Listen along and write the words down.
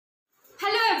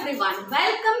everyone,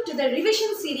 welcome to the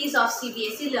revision series of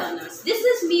CBSE learners. This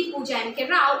is me Pooja M.K.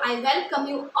 Rao. I welcome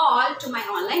you all to my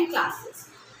online classes.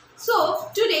 So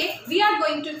today we are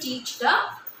going to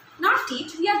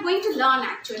we are going to learn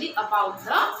actually about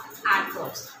the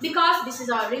adverbs, because this is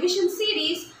our revision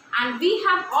series and we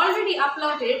have already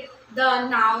uploaded the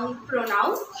noun,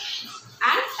 pronoun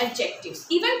and adjectives.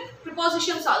 Even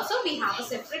prepositions also we have a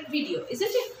separate video,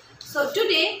 isn't it? So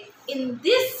today in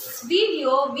this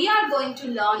video we are going to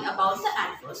learn about the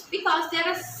adverbs, because there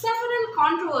are several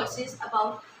controversies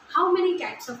about how many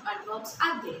types of adverbs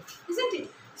are there, isn't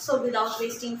it? So without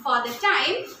wasting further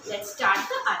time, let's start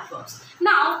the adverbs.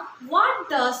 Now, what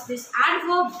does this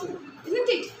adverb do? Isn't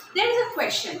it? There is a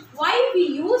question. Why we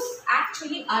use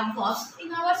actually adverbs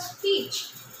in our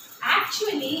speech?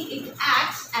 Actually, it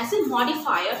acts as a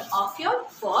modifier of your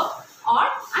verb or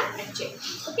an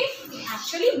adjective. Okay? It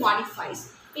actually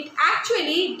modifies. It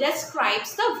actually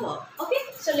describes the verb.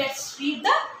 Okay? So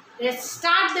let's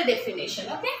start the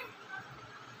definition. Okay?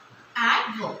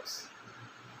 Adverbs.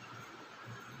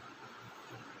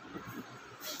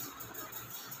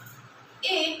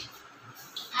 It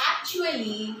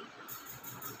actually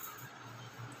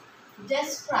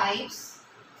describes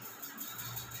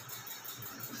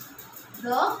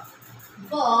the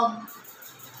verb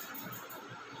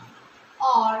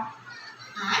or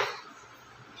an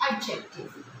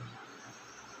adjective,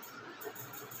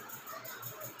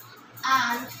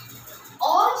 and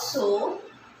also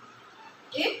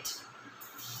it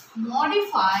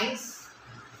modifies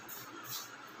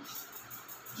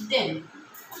them.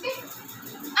 Okay?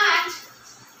 And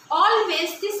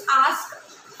always this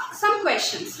asks some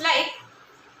questions, like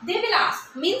they will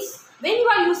ask, means when you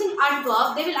are using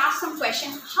adverb, they will ask some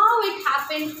question: how it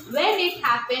happened, when it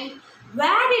happened,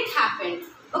 where it happened,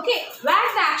 okay,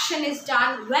 where the action is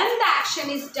done, when the action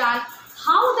is done,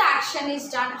 how the action is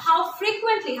done, how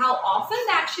frequently, how often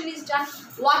the action is done,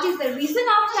 what is the reason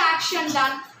of the action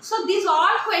done. So these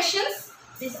all questions,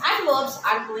 these adverbs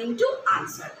are going to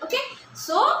answer. Okay,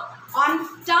 so on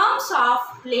terms of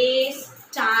place,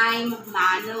 time,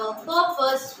 manner,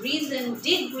 purpose, reason,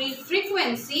 degree,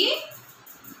 frequency,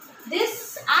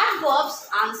 this adverbs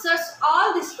answers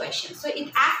all these questions. So it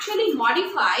actually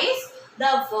modifies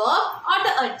the verb or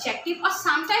the adjective, or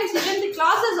sometimes even the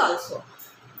clauses also,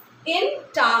 in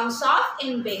terms of,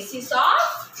 in basis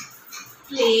of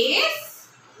place,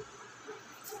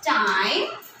 time,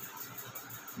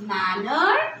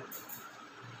 manner,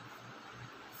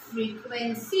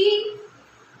 frequency,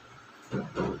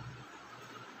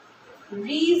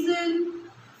 reason,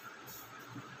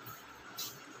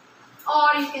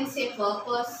 or you can say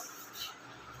purpose,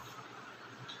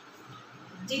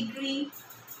 degree,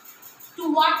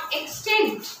 to what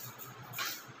extent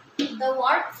the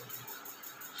work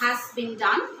has been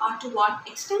done, or to what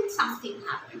extent something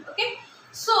happened. Okay,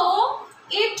 so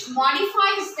it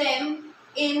modifies them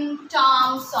in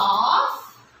terms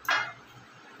of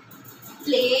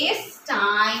place,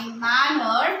 time,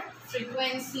 manner,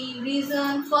 frequency,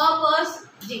 reason, purpose,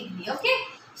 degree. Okay,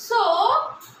 so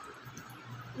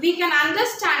we can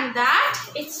understand that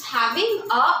it's having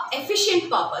a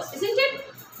efficient purpose, isn't it?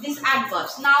 These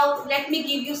adverbs. Now let me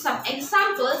give you some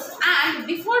examples, and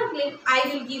before I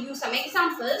will give you some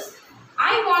examples,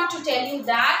 I want to tell you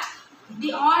that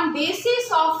on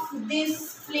basis of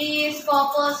this place,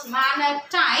 purpose, manner,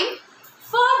 time,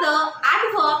 further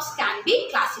adverbs can be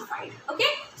classified.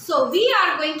 Okay, so we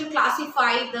are going to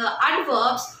classify the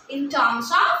adverbs in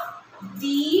terms of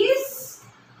these,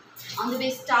 on the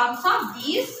basis terms of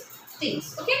these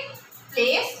things. Okay,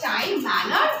 place, time,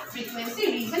 manner, frequency,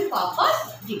 reason,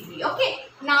 purpose, degree. Okay,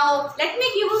 now let me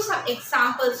give you some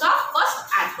examples of first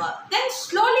adverb. Then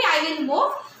slowly I will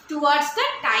move towards the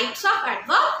types of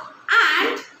adverb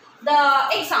and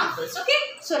the examples.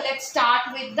 Okay, so let's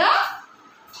start with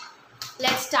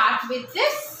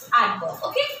this adverb.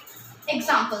 Okay,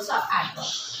 examples of adverb.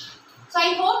 So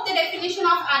I hope the definition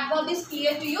of adverb is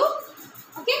clear to you.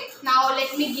 Okay, now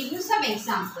let me give you some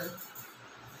example.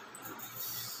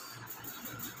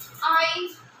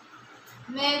 I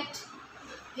met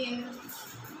him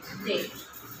there.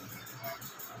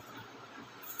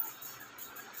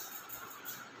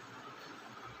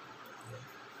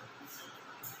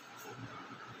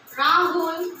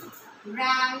 Rahul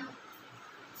ran,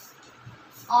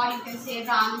 or you can say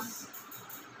runs,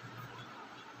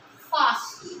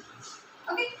 fastly.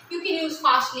 Okay, you can use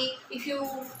fastly. If you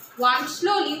want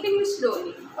slowly, you can use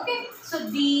slowly. Okay, so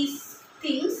these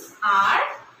things are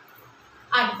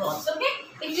adverbs.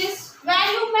 Okay, it is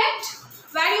where you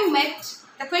met.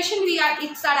 The question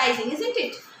it's arising, isn't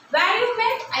it? Where you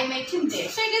met, I met him there.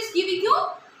 So it is giving you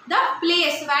the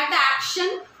place where the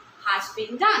action has has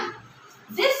been done.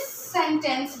 This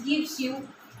sentence gives you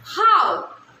how,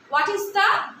 what is the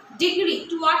degree,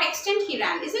 to what extent he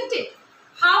ran, isn't it?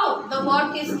 How the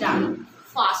work is done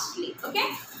fastly. Okay.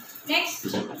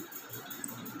 Next,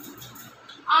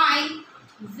 I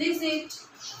visit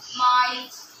my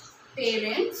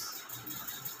parents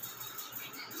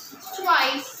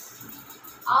twice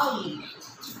a week.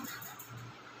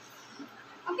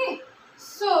 Okay,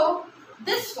 so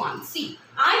this one, see,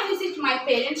 I visit my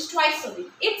parents twice a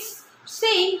week. It's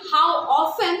saying how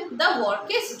often the work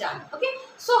is done. Okay,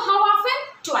 so how often?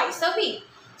 Twice a week.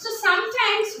 So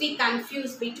sometimes we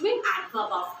confuse between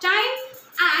adverb of time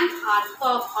and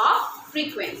adverb of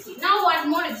frequency. Now one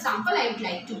more example I would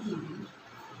like to give you.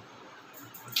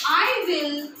 I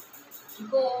will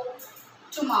go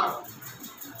tomorrow.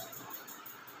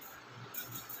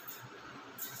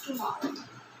 Tomorrow.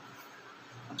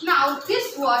 Now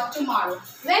this word tomorrow.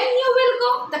 When you will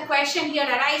go? The question here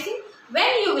arising.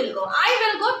 When you will go? I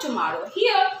will go tomorrow.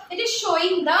 Here it is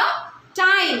showing the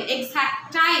time,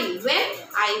 exact time when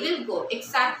I will go.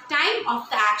 Exact time of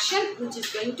the action which is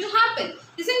going to happen.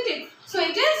 Isn't it? So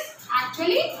it is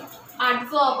actually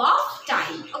adverb of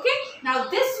time. Okay. Now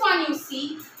this one you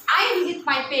see, I visit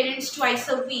my parents twice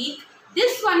a week.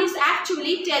 This one is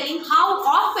actually telling how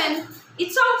often.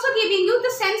 It's also giving you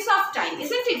the sense of time,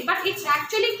 isn't it? But it's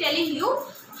actually telling you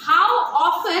how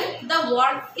often the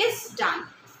work is done.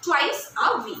 Twice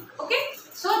a week. Okay.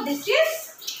 So this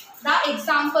is the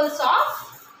examples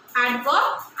of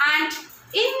adverb, and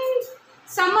in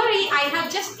summary I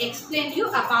have just explained you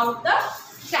about the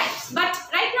types. But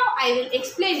right now I will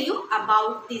explain you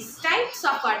about these types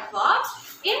of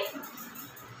adverbs in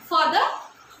further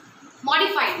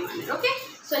modified manner. Okay.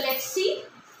 So let's see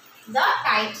the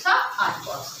types of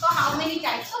adverbs. So how many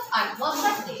types of adverbs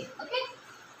are there? Okay.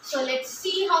 So let's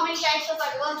see how many types of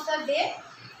adverbs are there.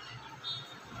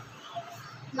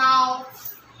 Now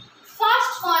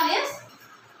first one is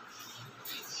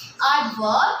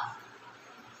adverb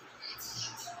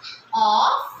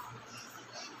of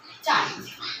time.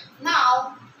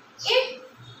 Now it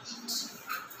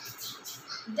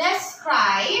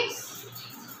describes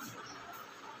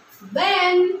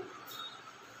when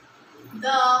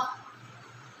the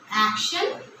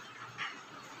action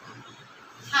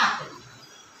happens.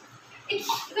 It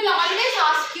will always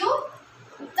ask you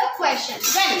the question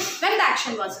when the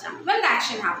action was done, when the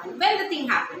action happened, when the thing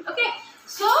happened. Okay.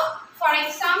 So for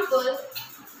example,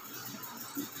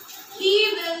 he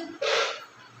will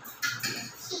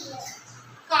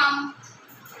come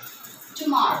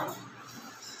tomorrow.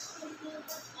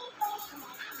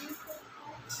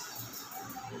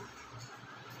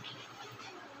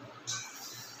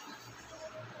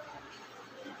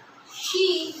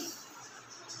 She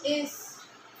is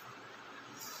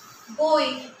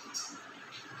going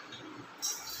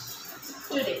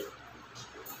today.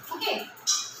 Okay.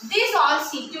 This all,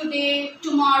 see, today,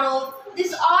 tomorrow,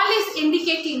 this all is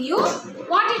indicating you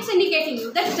what it's indicating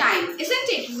you, the time, isn't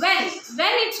it? When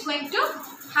it's going to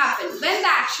happen, when the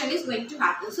action is going to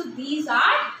happen. So these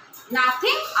are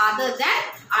nothing other than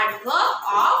adverb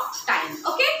of time.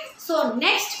 Okay. So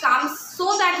next comes, so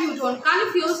that you don't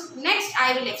confuse, next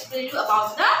I will explain you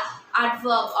about the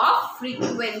adverb of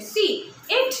frequency.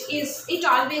 It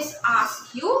always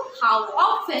asks you how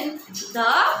often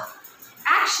the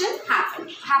action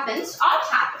happens.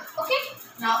 Okay.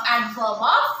 Now adverb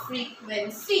of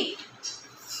frequency.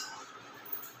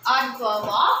 Adverb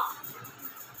of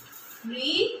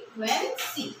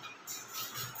frequency.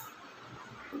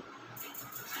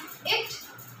 It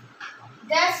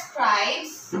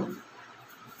describes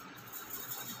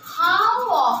how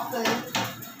often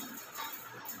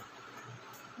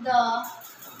the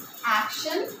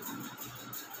action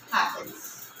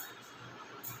happens.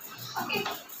 Okay.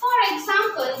 For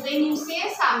example, when you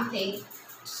say something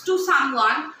to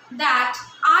someone that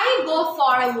I go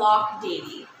for a walk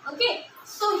daily. Okay.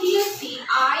 So here see,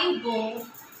 I go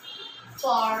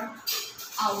for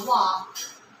a walk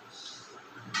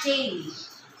daily.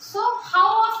 So how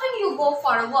often you go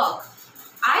for a walk?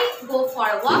 I go for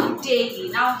a walk daily.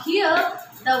 Now here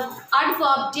the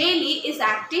adverb daily is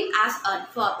acting as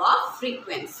adverb of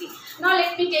frequency. Now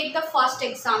let me take the first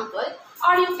example,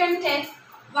 or you can take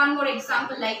one more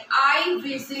example like I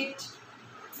visit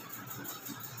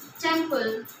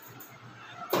temple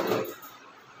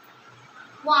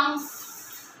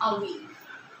once a week.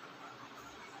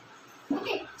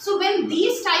 Okay, so when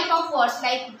these type of words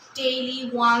like daily,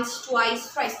 once,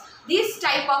 twice, thrice, these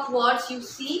type of words you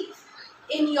see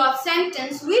in your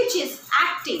sentence which is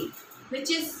acting which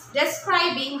is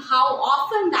describing how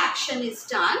often the action is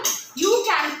done, you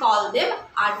can call them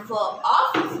adverb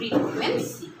of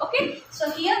frequency. Okay, so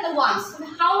here the once.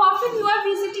 How often you are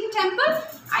visiting temple?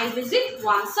 I visit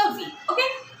once a week. Okay,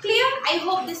 clear? I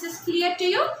hope this is clear to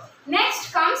you.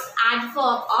 Next comes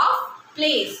adverb of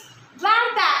place,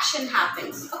 where the action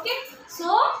happens. Okay,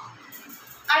 so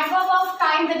adverb of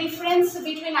time, the difference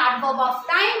between adverb of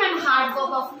time and adverb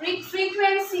of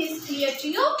frequency is clear to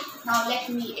you. Now let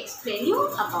me explain you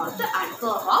about the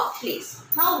adverb of place.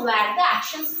 Now where the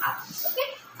actions happens. Okay,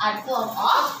 adverb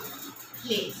of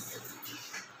place.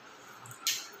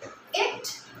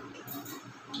 It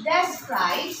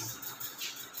describes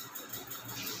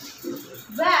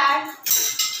where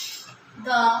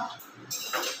the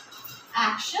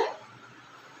action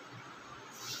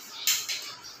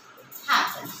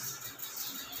happens.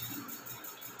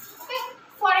 Okay,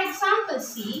 for example,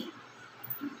 see,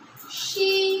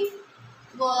 she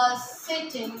was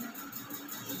sitting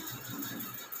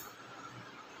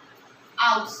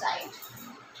outside.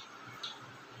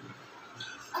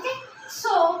 Okay,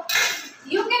 so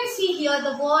you can see here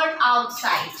the word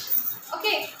outside.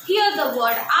 Okay, here the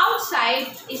word outside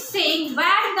is saying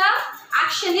where the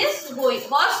action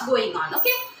was going on.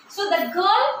 Okay, so the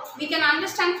girl, we can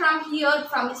understand from here,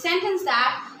 from the sentence,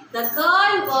 that the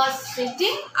girl was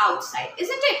sitting outside,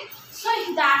 isn't it? So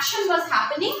the action was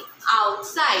happening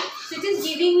outside. So it is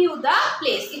giving you the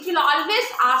place. It will always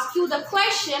ask you the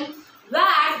question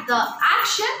where the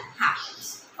action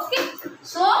happens. Okay,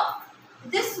 so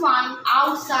this one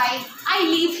outside, I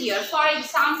live here. For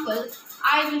example,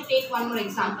 I will take one more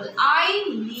example. I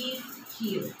live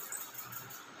here.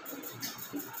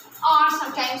 Or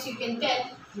sometimes you can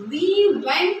tell, we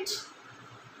went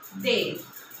there.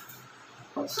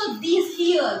 So these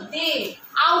here, they,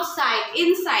 outside,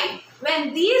 inside,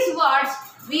 when these words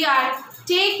we are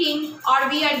taking or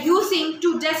we are using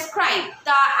to describe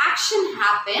the action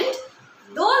happened,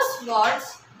 those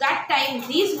words, that time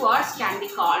these words can be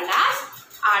called as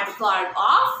adverb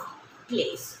of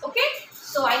place. Okay,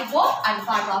 so I hope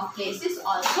adverb of place is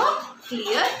also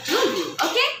clear to you.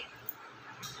 Okay,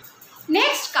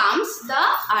 next comes the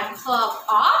adverb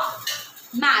of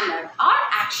manner or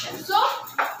action. So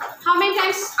how many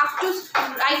times up to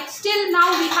right still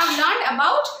now we have learned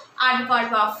about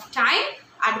adverb of time,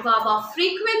 adverb of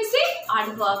frequency,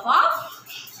 adverb of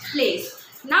place.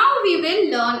 Now we will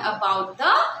learn about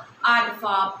the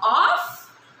adverb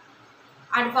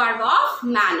of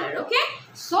manner. Okay,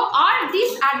 so or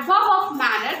this adverb of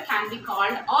manner can be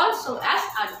called also as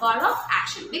adverb of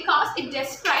action because it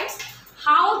describes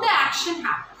how the action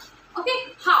happened.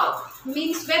 Okay, how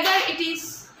means whether it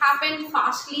is happened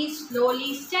fastly,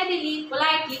 slowly, steadily,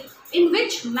 politely, in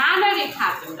which manner it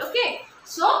happened. Okay,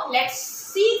 so let's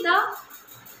see the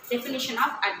definition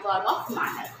of adverb of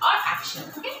manner or action.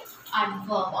 Okay,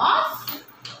 adverb of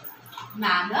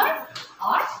manner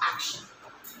or action.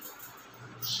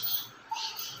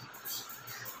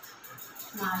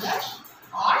 Manner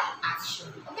or action.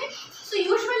 Okay, so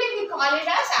usually we call it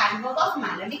as adverb of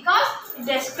manner because it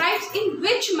describes in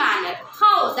which manner,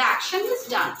 how the action is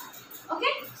done.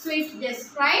 Okay, so it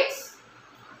describes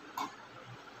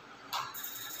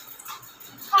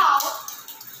how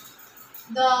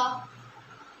the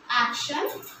action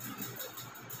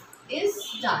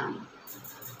is done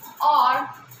or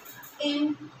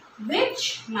in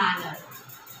which manner.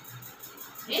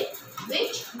 In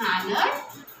which manner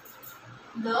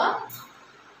the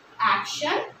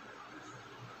action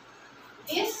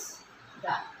is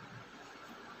done.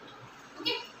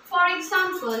 Okay, for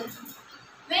example,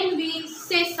 when we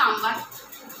say someone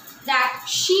that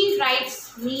she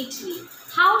writes neatly,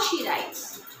 how she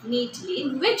writes neatly,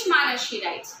 in which manner she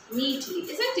writes neatly,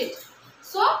 isn't it?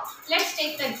 So let's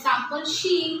take the example,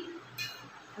 she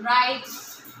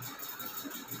writes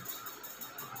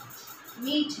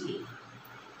neatly.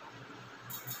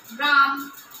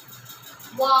 Ram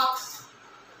walks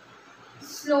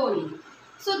slowly.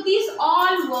 So these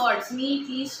all words,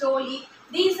 neatly, slowly,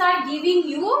 these are giving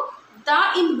you the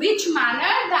in which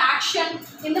manner the action.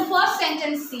 In the first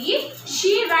sentence, see,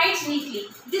 she writes neatly.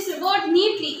 This word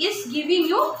neatly is giving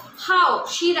you how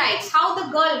she writes, how the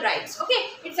girl writes. Okay,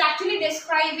 it's actually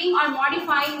describing or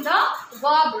modifying the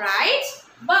verb writes,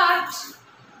 but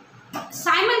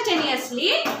simultaneously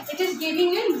it is giving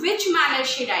you in which manner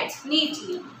she writes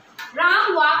neatly.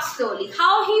 Ram walks slowly.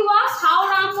 How he walks? How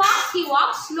Ram walks? He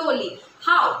walks slowly.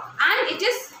 How? And it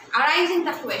is arising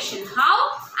the question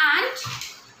how and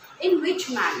in which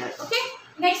manner. Okay.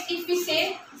 Next, if we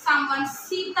say someone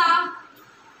Sita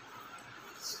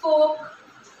spoke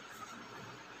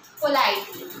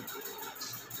politely.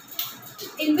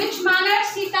 In which manner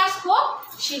Sita spoke?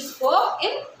 She spoke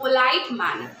in polite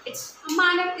manner. It's a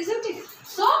manner, isn't it?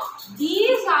 So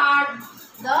these are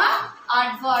the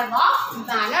adverb of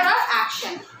manner or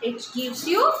action. It gives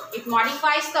you, it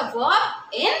modifies the verb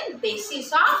in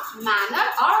basis of manner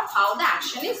or how the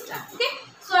action is done. Okay.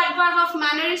 So adverb of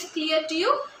manner is clear to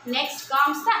you. Next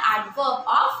comes the adverb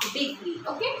of degree.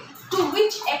 Okay. To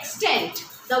which extent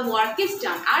the work is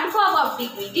done. Adverb of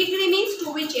degree. Degree means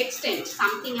to which extent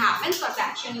something happens or the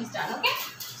action is done. Okay.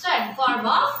 So adverb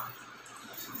of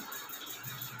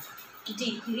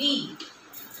degree.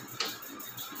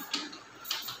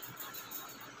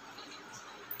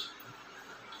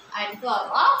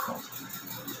 Adverb of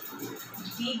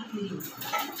degree.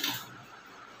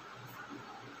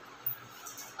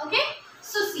 Okay.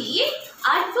 So see,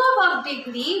 adverb of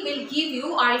degree will give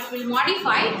you or it will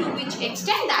modify to which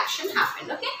extent the action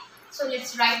happened. Okay. So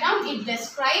let's write down. It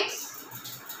describes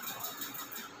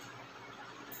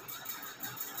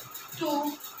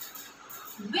to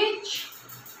which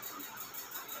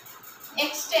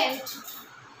extent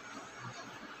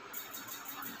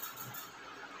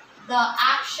the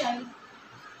action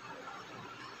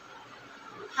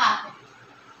happened.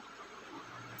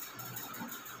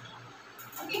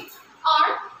 Okay. Or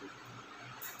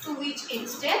to which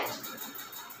extent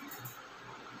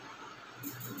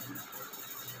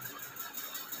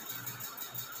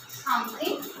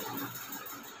something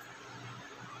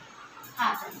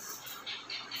happens.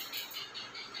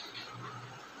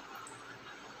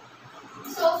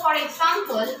 So for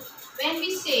example, when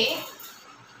we say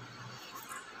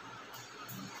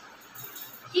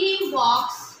he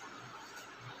walks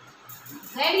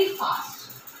very fast.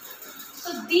 So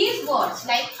these words,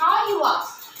 like how he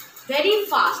walks very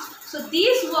fast. So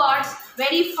these words,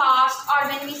 very fast, or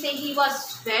when we say he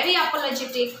was very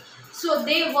apologetic, so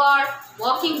they were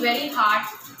working very hard.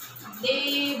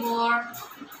 They were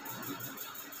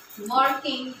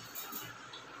working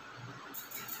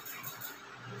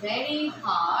very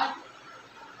hard.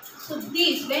 So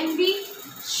these, when we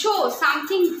show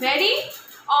something very,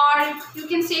 or you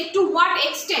can say to what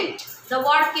extent the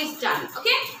work is done.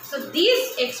 Okay. So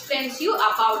this explains you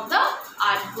about the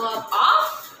adverb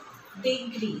of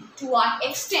degree. To what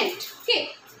extent. Okay.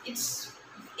 It's,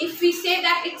 if we say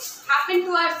that it's happened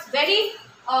to us very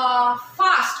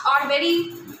fast or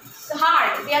very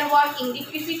hard, we are working.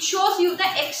 If it shows you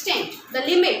the extent, the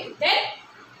limit, then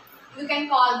you can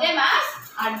call them as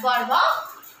adverb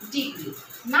of degree.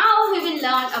 Now we will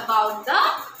learn about the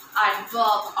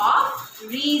adverb of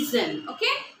reason.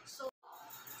 Okay. So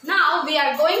now we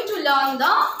are going to learn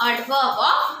the adverb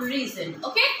of reason.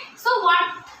 Okay. So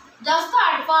what does the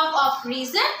adverb of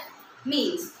reason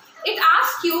means? It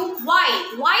asks you why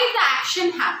the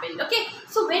action happened. Okay.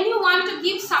 So when you want to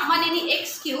give someone any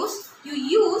excuse, you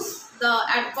use the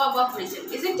adverb of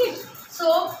reason, isn't it?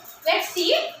 So let's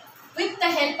see. With the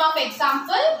help of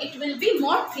example, it will be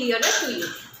more clearer to you.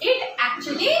 It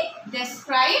actually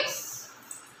describes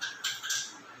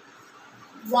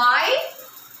why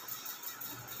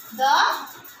the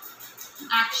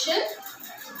action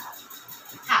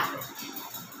happened,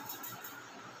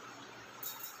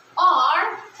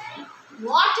 or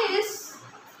what is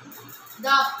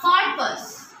the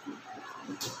purpose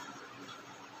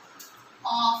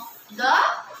of the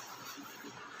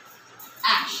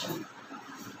action.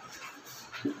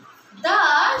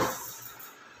 Thus,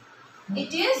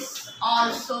 it is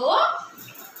also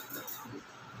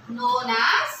known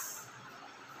as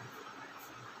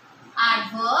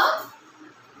adverb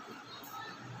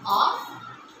of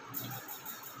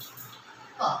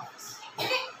purpose.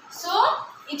 Okay. So,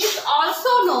 it is also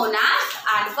known as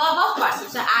adverb of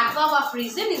purpose. So, adverb of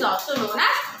reason is also known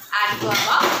as adverb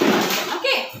of purpose.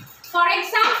 Okay. For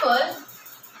example,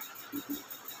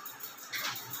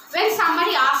 when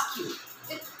somebody asks you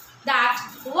that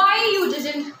why you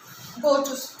didn't go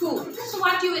to school, so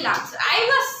what you will answer? I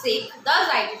was sick, thus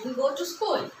I didn't go to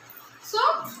school. So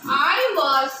I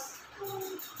was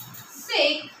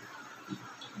sick,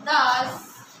 thus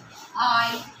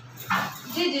I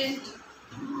didn't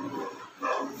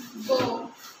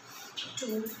go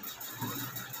to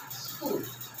school.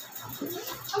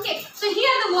 Okay, so here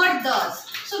the word thus.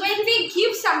 So when we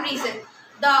give some reason,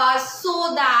 thus,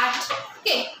 so that,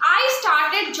 okay, I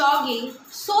started jogging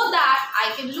so that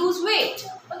I can lose weight.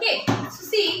 Okay, so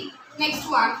see, next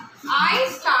one. I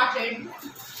started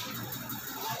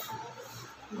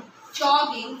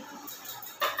jogging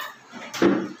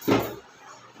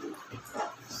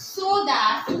so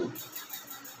that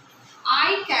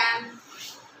I can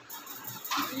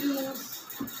lose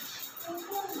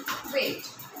weight.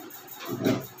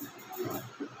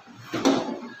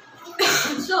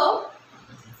 So,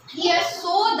 here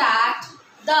so that,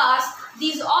 thus,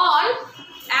 these all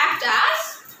act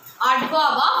as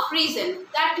adverb of reason.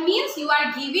 That means you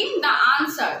are giving the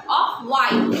answer of why,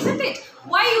 isn't it?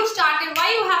 Why you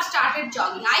have started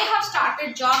jogging. I have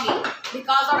started jogging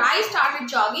because, or I started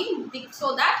jogging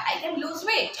so that I can lose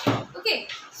weight. Okay,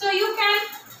 so you can,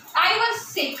 I was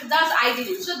sick, thus I did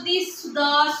it. So this,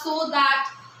 the, so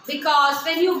that, because,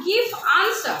 when you give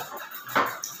answer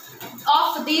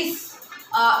of these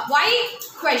why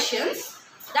questions,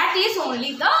 that is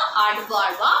only the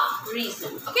adverb of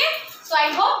reason. Okay, so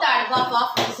I hope the adverb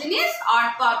of reason is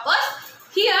or purpose.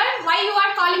 Here, why you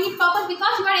are calling it purpose?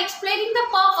 Because you are explaining the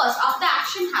purpose of the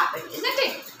action happened, isn't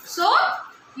it? So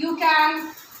you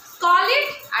can call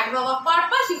it adverb of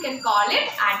purpose, you can call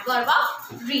it adverb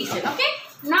of reason. Okay,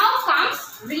 now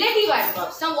comes relative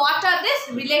adverbs. Now what are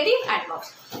these relative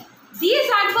adverbs? These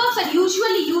adverbs are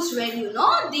usually used when, you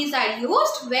know, these are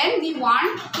used when we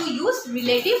want to use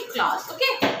relative clause.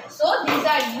 Okay, so these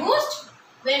are used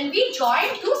when we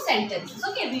join two sentences.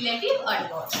 Okay, relative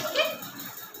adverbs. Okay,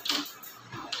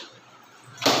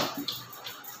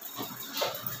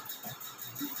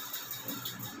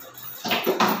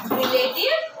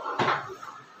 relative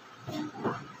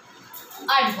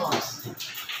adverbs.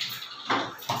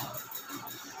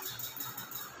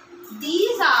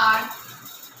 These are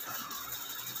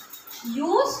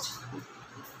used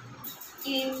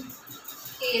in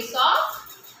case of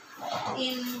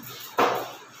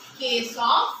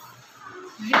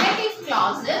relative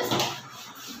clauses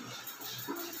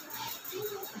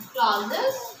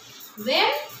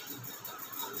when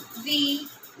we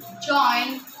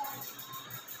join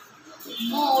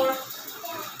more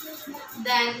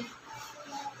than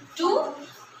two,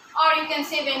 or you can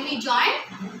say when we join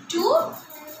two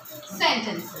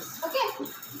sentences. Okay,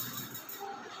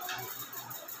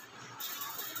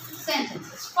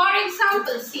 sentences. For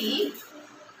example, see,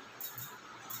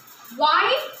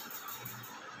 why,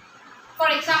 for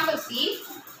example, see,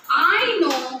 I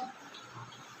know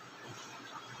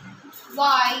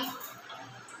why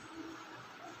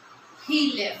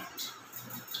he left.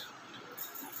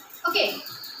 Okay,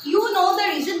 you know the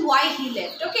reason why he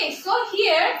left. Okay, so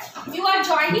here you are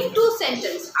joining two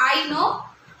sentences. I know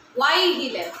why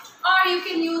he left, or you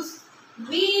can use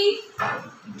we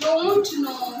don't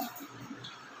know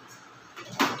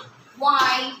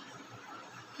why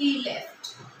he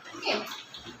left. Okay,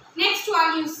 next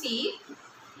one, you see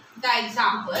the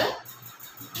example.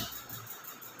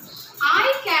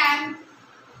 I can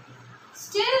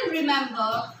still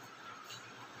remember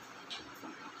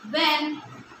when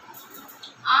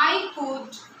I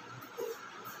could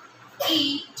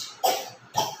eat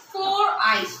 4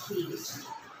 ice creams.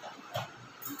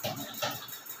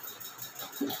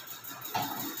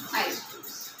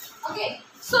 Okay,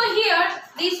 so here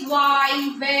this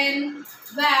why, when,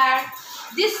 where,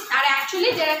 this are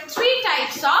actually, there are 3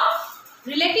 types of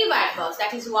relative adverbs.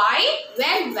 That is why,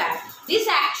 when, where. This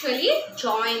actually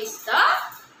joins the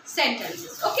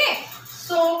sentences. Okay,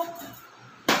 so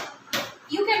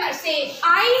you can say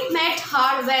I met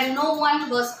her when no one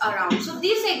was around. So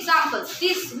these examples,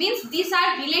 this means these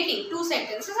are relating two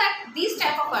sentences, and these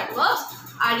type of adverbs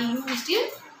are used in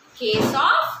case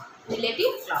of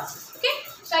relative clauses. Okay,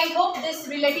 so I hope this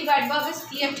relative adverb is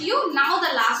clear to you. Now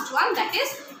the last one, that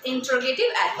is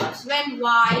interrogative adverbs. When,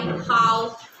 why,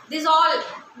 how, these all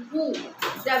who,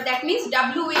 that means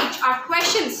WH or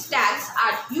question tags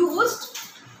are used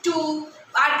to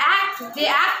they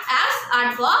act as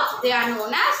adverbs. They are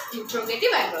known as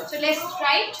interrogative adverbs. So let's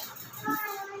write.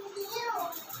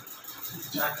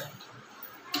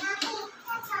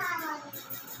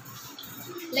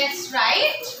 Let's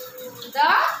write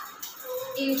the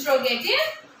interrogative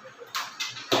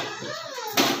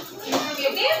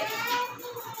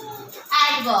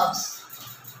adverbs.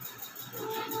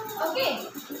 Okay,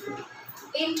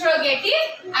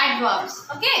 interrogative adverbs.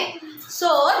 Okay, so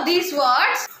these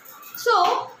words.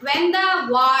 So when the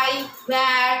why,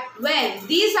 where, when,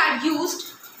 these are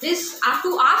used, this are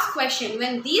to ask question.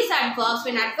 When these adverbs,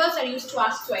 when adverbs are used to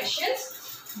ask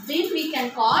questions, then we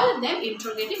can call them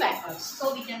interrogative adverbs.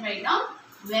 So we can write down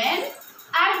when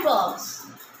adverbs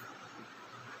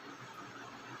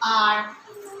are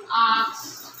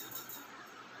asked,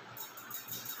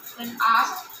 when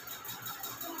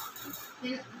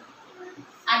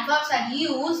adverbs are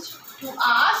used to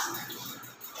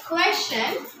ask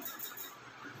question,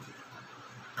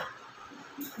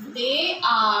 they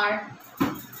are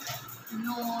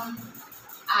known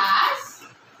as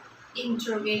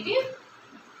interrogative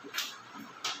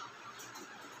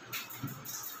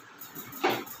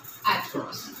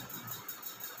adverbs.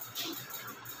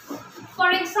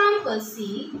 For example,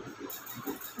 see,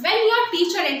 when your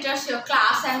teacher enters your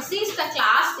class and sees the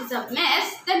class is a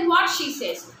mess, then what she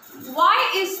says?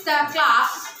 Why is the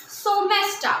class so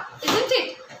messed up? Isn't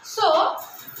it? So,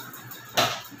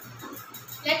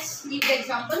 let's give the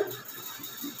example.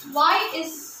 Why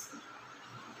is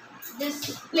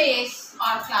this place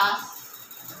or class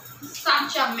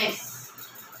such a mess?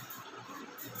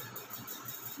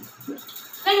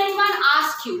 When anyone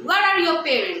asks you, where are your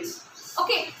parents?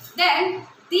 Okay, then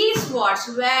these words,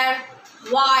 where,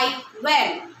 why,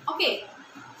 when. Okay,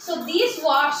 so these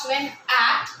words when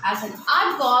act as an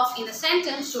adverb in a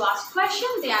sentence to ask question,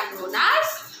 they are known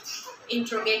as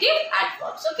interrogative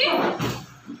adverbs. Okay,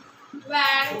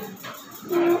 where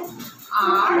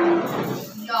are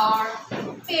your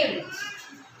parents?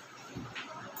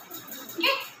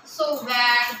 Okay, so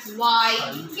where, why,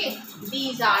 okay,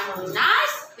 these are known as,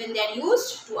 when they are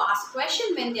used to ask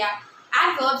question, when they are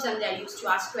adverbs and they are used to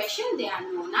ask question, they are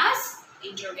known as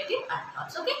interrogative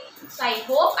adverbs. Okay, so I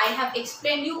hope I have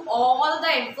explained you all the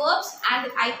adverbs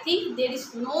and I think there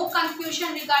is no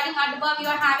confusion regarding adverb you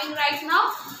are having right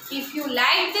now. If you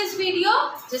like this video,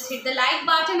 just hit the like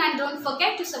button and don't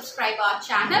forget to subscribe our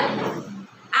channel.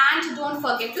 And don't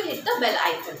forget to hit the bell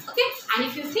icon. Okay, and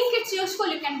if you think it's useful,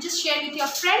 you can just share with your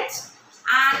friends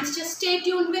and just stay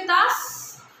tuned with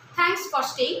us. Thanks for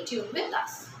staying tuned with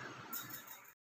us.